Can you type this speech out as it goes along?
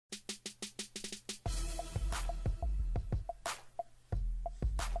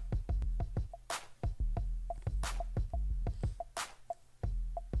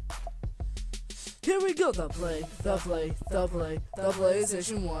Here we go, the PlayStation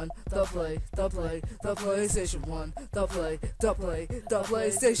 1, the PlayStation 1, the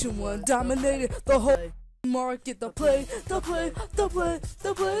PlayStation 1 dominated the whole market. The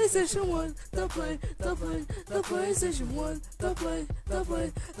PlayStation 1, the PlayStation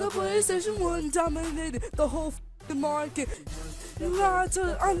 1, the PlayStation 1 dominated the whole market. You got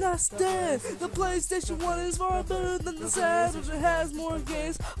to understand, the PlayStation 1 is far better than the Saturn. It has more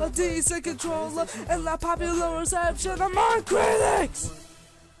games, a decent controller, and a popular reception among critics.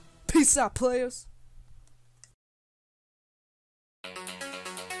 Peace out, players.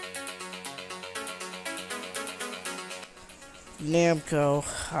 Namco,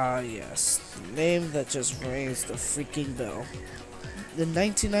 yes, the name that just rings the freaking bell. In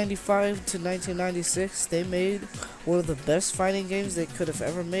 1995 to 1996, they made one of the best fighting games they could have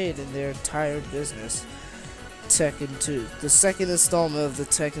ever made in their entire business, Tekken 2, the second installment of the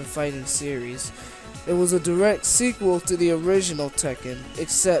Tekken fighting series. It was a direct sequel to the original Tekken,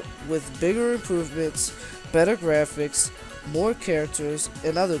 except with bigger improvements, better graphics, more characters,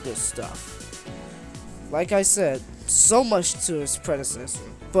 and other good stuff. Like I said, so much to its predecessor,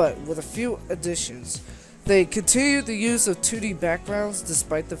 but with a few additions. They continued the use of 2D backgrounds,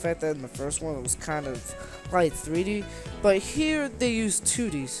 despite the fact that in the first one it was kind of like 3D, but here they use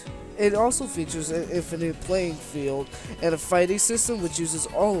 2Ds. It also features an infinite playing field and a fighting system which uses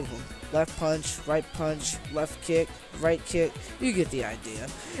all of them. Left punch, left kick, right kick, you get the idea.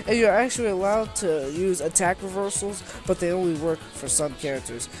 And you're actually allowed to use attack reversals, but they only work for some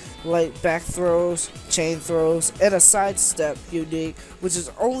characters, like back throws, chain throws, and a sidestep unique, which is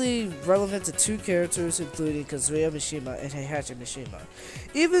only relevant to 2 characters, including Kazuya Mishima and Heihachi Mishima.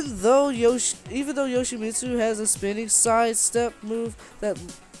 Even though Yoshimitsu has a spinning sidestep move that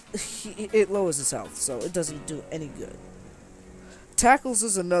it lowers his health, so it doesn't do any good. Tackles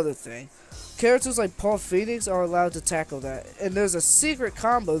is another thing. Characters like Paul Phoenix are allowed to tackle that, and there's a secret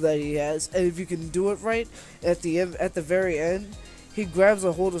combo that he has, and if you can do it right, at the very end, he grabs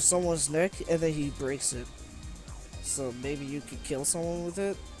a hold of someone's neck and then he breaks it. So maybe you could kill someone with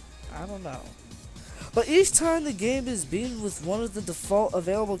it? I don't know. But each time the game is beaten with one of the default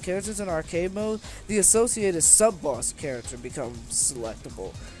available characters in arcade mode, the associated sub-boss character becomes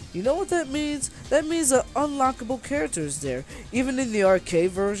selectable. You know what that means? That means that unlockable character is there. Even in the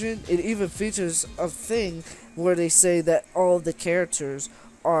arcade version, it even features a thing where they say that all of the characters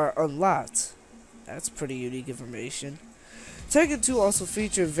are unlocked. That's pretty unique information. Tekken 2 also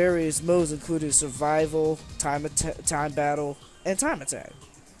featured various modes including survival, time battle, and time attack.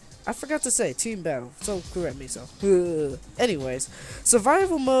 I forgot to say team battle, so correct me so. Anyways,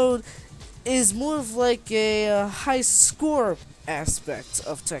 survival mode is more of like a high score aspect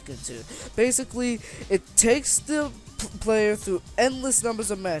of Tekken 2. Basically, it takes the player through endless numbers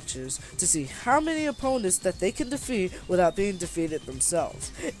of matches to see how many opponents that they can defeat without being defeated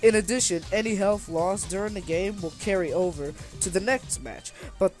themselves. In addition, any health lost during the game will carry over to the next match,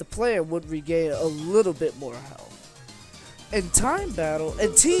 but the player would regain a little bit more health. In team battle,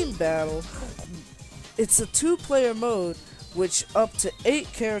 it's a 2-player mode which up to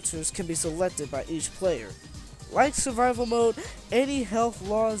 8 characters can be selected by each player. Like survival mode, any health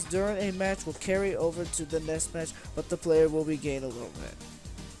loss during a match will carry over to the next match, but the player will regain a little bit.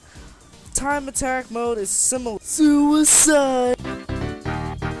 Time attack mode is similar suicide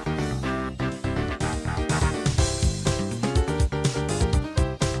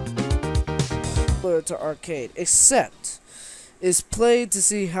to arcade, except is played to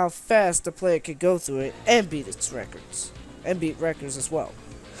see how fast the player can go through it and beat its records. And beat records as well.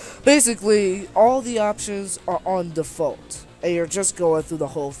 Basically, all the options are on default, and you're just going through the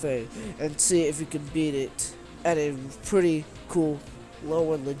whole thing and see if you can beat it at a pretty cool,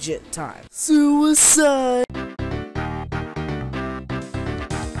 low and legit time. Suicide!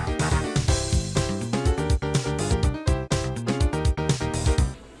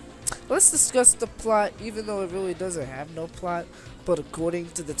 Let's discuss the plot, even though it really doesn't have no plot, but according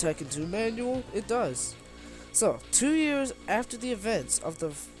to the Tekken 2 manual, it does. So, 2 years after the events of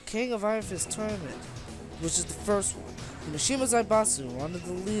the King of Iron Fist tournament, which is the first one, Mishima Zaibatsu, under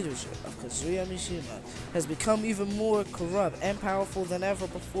the leadership of Kazuya Mishima, has become even more corrupt and powerful than ever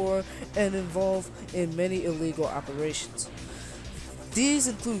before and involved in many illegal operations. These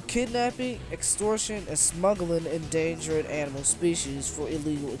include kidnapping, extortion, and smuggling endangered animal species for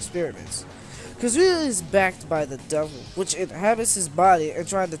illegal experiments. Kazuya is backed by the devil, which inhabits his body and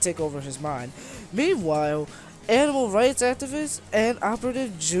trying to take over his mind. Meanwhile, animal rights activist and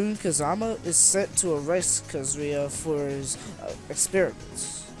operative Jun Kazama is sent to arrest Kazuya for his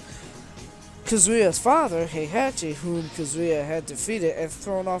experiments. Kazuya's father, Heihachi, whom Kazuya had defeated and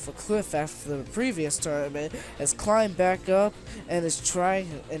thrown off a cliff after the previous tournament, has climbed back up and is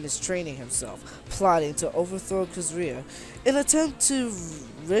training himself, plotting to overthrow Kazuya. In an attempt to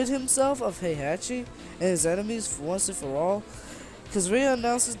rid himself of Heihachi and his enemies once and for all, Kazuya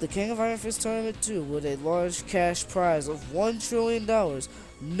announces the King of Iron Fist Tournament 2 with a large cash prize of $1 trillion,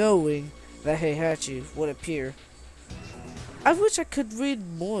 knowing that Heihachi would appear. I wish I could read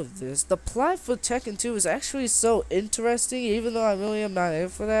more of this. The plot for Tekken 2 is actually so interesting, even though I really am not in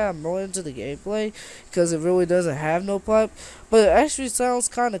for that. I'm more into the gameplay, because it really doesn't have no plot. But it actually sounds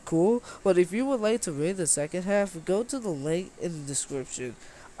kind of cool. But if you would like to read the second half, go to the link in the description.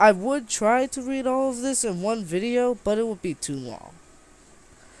 I would try to read all of this in one video, but it would be too long.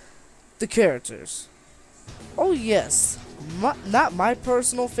 The characters. Oh yes, not my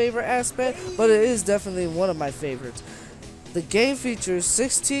personal favorite aspect, but it is definitely one of my favorites. The game features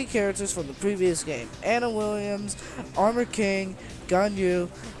 16 characters from the previous game: Anna Williams, Armor King, Ganyu,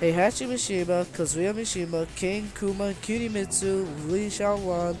 Heihachi Mishima, Kazuya Mishima, King Kuma, Kunimitsu, Li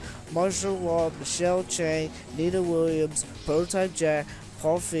Xiaolan, Martial Law, Michelle Chang, Nina Williams, Prototype Jack,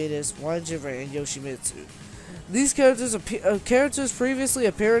 Paul Phoenix, Wanjirai, and Yoshimitsu. These characters previously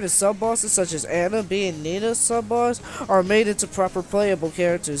appeared as sub-bosses, such as Anna being Nina's sub-boss, are made into proper playable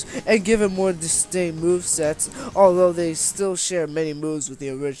characters and given more distinct movesets, although they still share many moves with the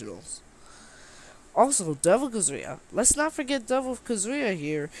originals. Also, Devil Kazuya. Let's not forget Devil Kazuya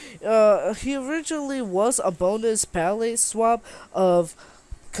here. He originally was a bonus palette swap of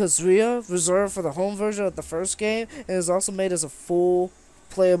Kazuya, reserved for the home version of the first game, and is also made as a full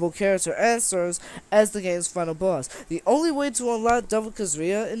playable character and serves as the game's final boss. The only way to unlock Devil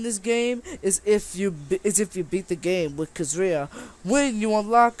Kazuya in this game is if you beat the game with Kazuya, when you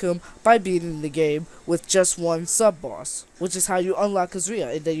unlock him by beating the game with just one sub-boss, which is how you unlock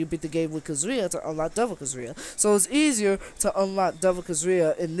Kazuya, and then you beat the game with Kazuya to unlock Devil Kazuya. So it's easier to unlock Devil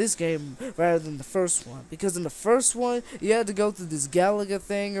Kazuya in this game rather than the first one, because in the first one you had to go through this Galaga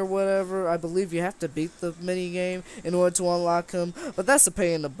thing or whatever. I believe you have to beat the mini game in order to unlock him, but that's a pain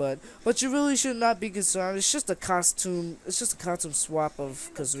in the butt. But you really should not be concerned. It's just a costume swap of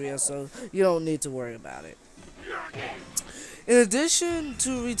Kazuya, so you don't need to worry about it. In addition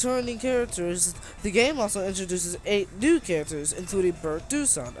to returning characters, the game also introduces 8 new characters, including Bert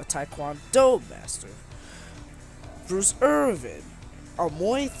Dusan, a Taekwondo master, Bruce Irvin, a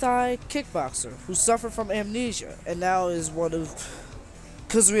Muay Thai kickboxer who suffered from amnesia and now is one of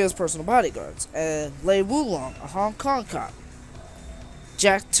Kazuya's personal bodyguards, and Lei Wulong, a Hong Kong cop,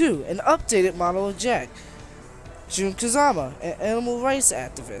 Jack 2, an updated model of Jack, Jun Kazama, an animal rights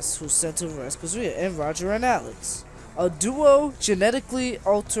activist who's sent to arrest Kazuya, and Roger and Alex, a duo genetically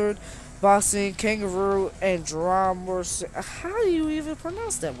altered boxing kangaroo and drama. How do you even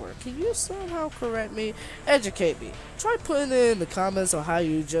pronounce that word? Can you somehow correct me? Educate me. Try putting it in the comments on how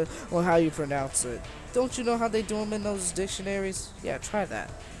you pronounce it. Don't you know how they do them in those dictionaries? Yeah, try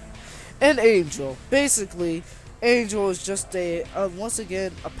that. And Angel. Basically, Angel is just once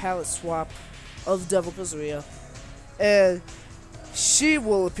again a palette swap of Devil Kazuya, and she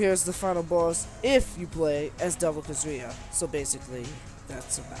will appear as the final boss if you play as Devil Kazuya. So basically,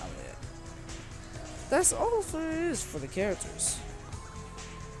 that's about it. That's all there is for the characters.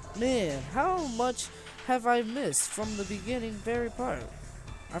 Man, how much have I missed from the beginning very part?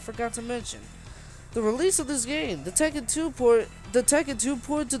 I forgot to mention the release of this game. The Tekken 2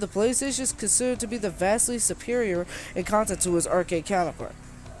 port to the PlayStation is considered to be the vastly superior in content to its arcade counterpart.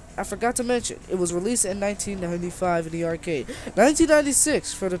 I forgot to mention, it was released in 1995 in the arcade,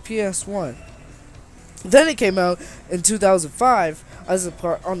 1996 for the PS1. Then it came out in 2005 as a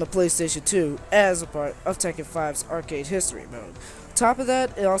part on the PlayStation 2 as a part of Tekken 5's arcade history mode. Top of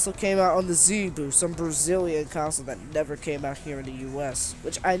that, it also came out on the Zebu, some Brazilian console that never came out here in the US,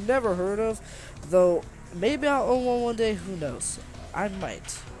 which I never heard of, though maybe I'll own one day, who knows. I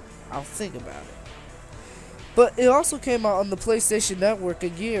might. I'll think about it. But it also came out on the PlayStation Network a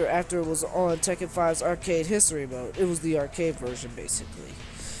year after it was on Tekken 5's arcade history mode. It was the arcade version, basically.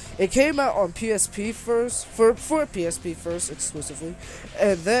 It came out on PSP first, for PSP first exclusively,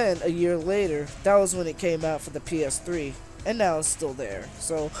 and then a year later, that was when it came out for the PS3, and now it's still there.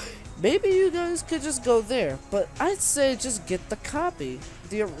 So maybe you guys could just go there, but I'd say just get the copy,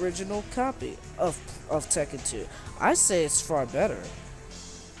 the original copy of Tekken 2. I say it's far better.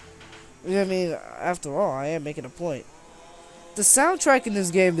 You know what I mean? After all, I am making a point. The soundtrack in this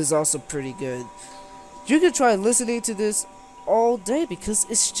game is also pretty good. You can try listening to this all day because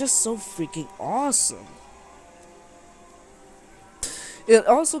it's just so freaking awesome. It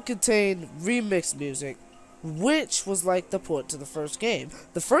also contained remix music which was like the port to the first game.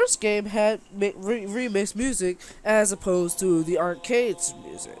 The first game had remixed music as opposed to the arcade's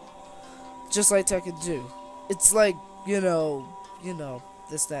music, just like Tekken 2. It's like, you know,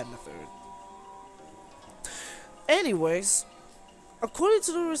 this, that, and the third. Anyways, according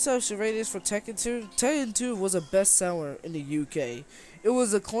to the reception ratings for Tekken 2, Tekken 2 was a bestseller in the UK. It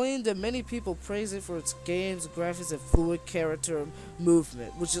was acclaimed and many people praise it for its games, graphics, and fluid character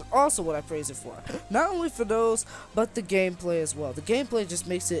movement, which is also what I praise it for. Not only for those, but the gameplay as well. The gameplay just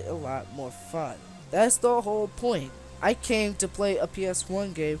makes it a lot more fun. That's the whole point. I came to play a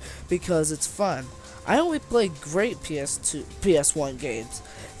PS1 game because it's fun. I only play great PS1 games.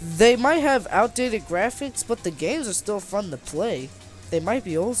 They might have outdated graphics, but the games are still fun to play. They might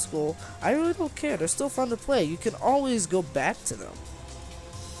be old school. I really don't care. They're still fun to play. You can always go back to them.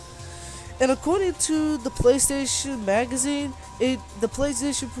 And according to the PlayStation magazine, the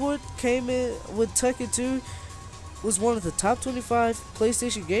PlayStation port came in with Tekken 2 was one of the top 25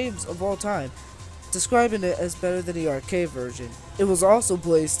 PlayStation games of all time, describing it as better than the arcade version. It was also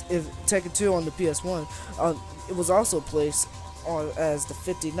placed in Tekken 2 on the PS1. It was also placed on as the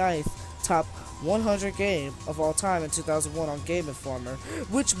 59th top 100 game of all time in 2001 on Game Informer,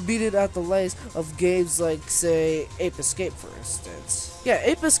 which beat it at the likes of games like, say, Ape Escape, for instance. Yeah,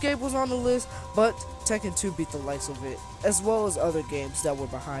 Ape Escape was on the list, but Tekken 2 beat the likes of it, as well as other games that were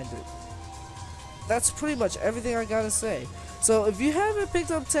behind it. That's pretty much everything I gotta say. So if you haven't picked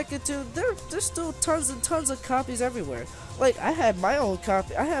up Tekken 2, there's still tons and tons of copies everywhere. Like, I have my own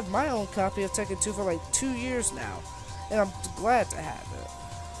copy of Tekken 2 for like 2 years now, and I'm glad to have it.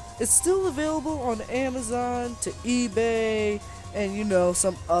 It's still available on Amazon, to eBay, and you know,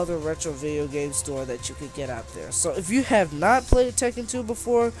 some other retro video game store that you could get out there. So if you have not played Tekken 2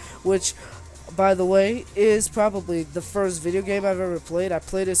 before, which, by the way, is probably the first video game I've ever played. I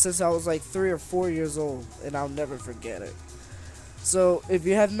played it since I was like 3 or 4 years old, and I'll never forget it. So if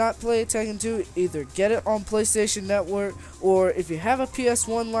you have not played Tekken 2, either get it on PlayStation Network, or if you have a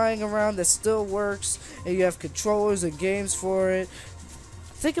PS1 lying around that still works, and you have controllers and games for it,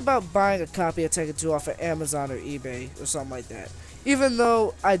 think about buying a copy of Tekken 2 off of Amazon or eBay or something like that. Even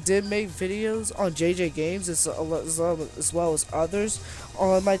though I did make videos on JJ Games as well as others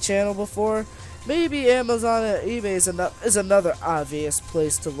on my channel before, maybe Amazon or eBay is another obvious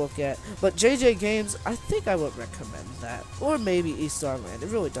place to look at. But JJ Games, I think I would recommend that. Or maybe East Starland. It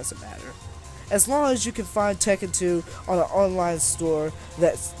really doesn't matter. As long as you can find Tekken 2 on an online store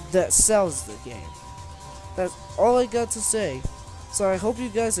that sells the game. That's all I got to say. So I hope you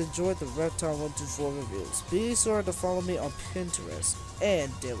guys enjoyed the TheReptile124 reviews. Be sure to follow me on Pinterest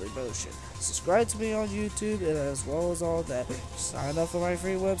and Dailymotion. Subscribe to me on YouTube, and as well as all that, sign up for my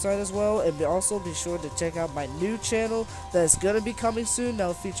free website as well, and also be sure to check out my new channel that's gonna be coming soon.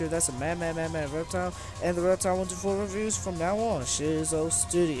 That'll feature That's a Man Reptile and the TheReptile124 reviews from now on, Shizo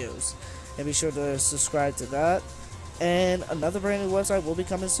Studios. And be sure to subscribe to that. And another brand new website will be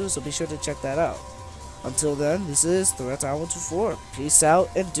coming soon, so be sure to check that out. Until then, this is TheReptile124. Peace out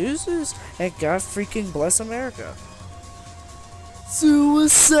and deuces, and God freaking bless America.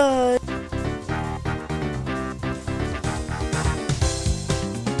 Suicide!